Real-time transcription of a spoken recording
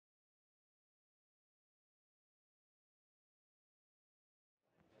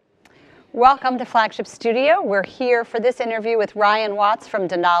Welcome to Flagship Studio. We're here for this interview with Ryan Watts from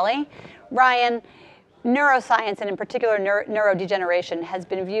Denali. Ryan, neuroscience, and in particular neurodegeneration, has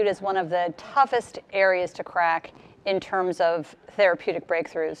been viewed as one of the toughest areas to crack in terms of therapeutic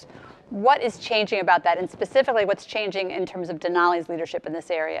breakthroughs. What is changing about that, and specifically what's changing in terms of Denali's leadership in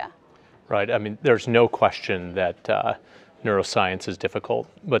this area? Right. I mean, there's no question that neuroscience is difficult,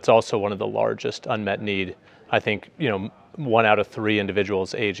 but it's also one of the largest unmet need. I think, 1 out of 3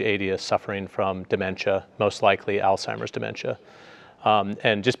 individuals age 80 is suffering from dementia, most likely Alzheimer's dementia.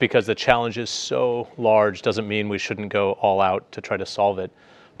 And just because the challenge is so large doesn't mean we shouldn't go all out to try to solve it.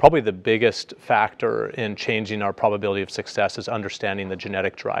 Probably the biggest factor in changing our probability of success is understanding the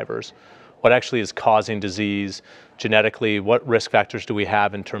genetic drivers. What actually is causing disease genetically? What risk factors do we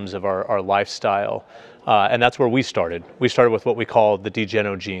have in terms of our lifestyle? And that's where we started. We started with what we call the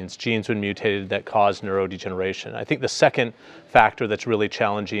degenogenes, genes when mutated that cause neurodegeneration. I think the second factor that's really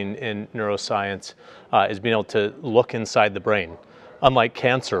challenging in neuroscience is being able to look inside the brain. Unlike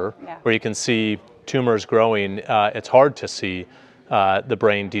cancer, where you can see tumors growing, it's hard to see the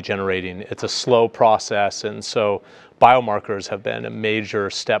brain degenerating. It's a slow process, and so biomarkers have been a major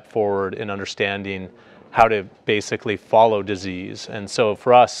step forward in understanding how to basically follow disease. And so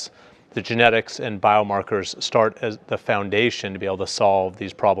for us, the genetics and biomarkers start as the foundation to be able to solve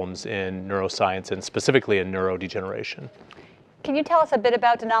these problems in neuroscience and specifically in neurodegeneration. Can you tell us a bit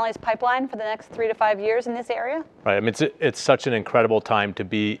about Denali's pipeline for the next 3 to 5 years in this area? Right. I mean, it's such an incredible time to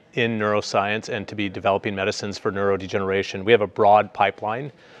be in neuroscience and to be developing medicines for neurodegeneration. We have a broad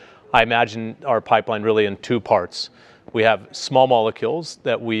pipeline. I imagine our pipeline really in 2 parts. We have small molecules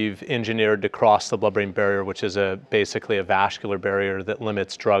that we've engineered to cross the blood-brain barrier, which is basically a vascular barrier that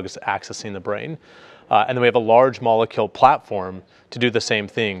limits drugs accessing the brain. And then we have a large molecule platform to do the same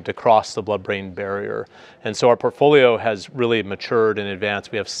thing, to cross the blood-brain barrier. And so our portfolio has really matured and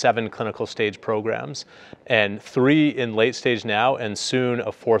advanced. We have 7 clinical stage programs and 3 in late stage now, and soon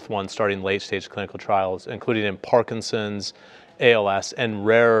a 4th one starting late stage clinical trials, including in Parkinson's, ALS, and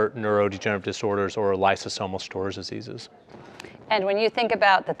rare neurodegenerative disorders or lysosomal storage diseases. And when you think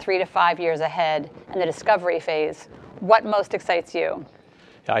about the 3 to 5 years ahead and the discovery phase, what most excites you?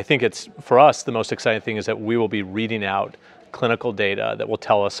 I think for us, the most exciting thing is that we will be reading out clinical data that will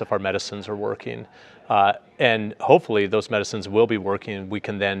tell us if our medicines are working. And hopefully those medicines will be working, and we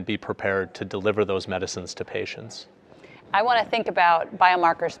can then be prepared to deliver those medicines to patients. I want to think about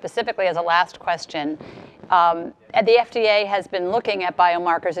biomarkers specifically as a last question. The FDA has been looking at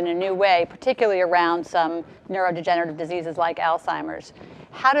biomarkers in a new way, particularly around some neurodegenerative diseases like Alzheimer's.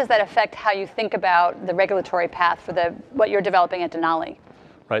 How does that affect how you think about the regulatory path for what you're developing at Denali?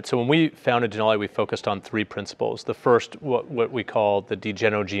 Right, so when we founded Denali, we focused on 3 principles. The first, what we call the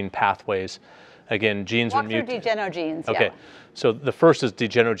degenogene pathways. Again, genes when mutated. Degenogenes, Okay, yeah. so the first is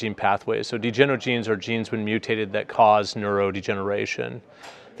degenogene pathways. So degenogenes are genes when mutated that cause neurodegeneration.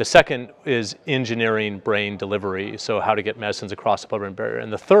 The second is engineering brain delivery, so how to get medicines across the blood-brain barrier.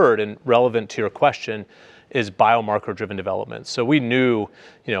 And the third, and relevant to your question, is biomarker-driven development. So we knew,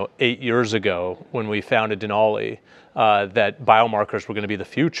 8 years ago when we founded Denali, that biomarkers were going to be the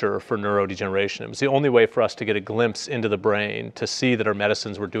future for neurodegeneration. It was the only way for us to get a glimpse into the brain to see that our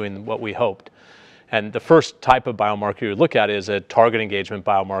medicines were doing what we hoped. And the first type of biomarker you would look at is a target engagement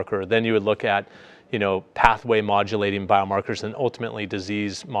biomarker. Then you would look at, pathway modulating biomarkers and ultimately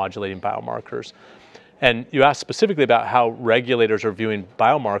disease modulating biomarkers. And you asked specifically about how regulators are viewing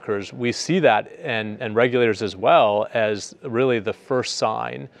biomarkers. We see that, and regulators as well, as really the first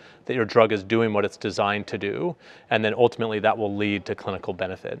sign that your drug is doing what it's designed to do, and then ultimately that will lead to clinical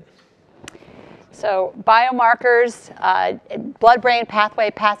benefit. So biomarkers, blood-brain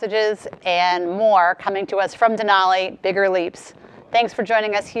pathway passages, and more coming to us from Denali, bigger leaps. Thanks for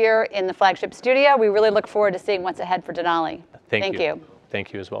joining us here in the Flagship Studio. We really look forward to seeing what's ahead for Denali. Thank you.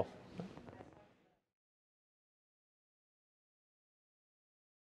 Thank you as well.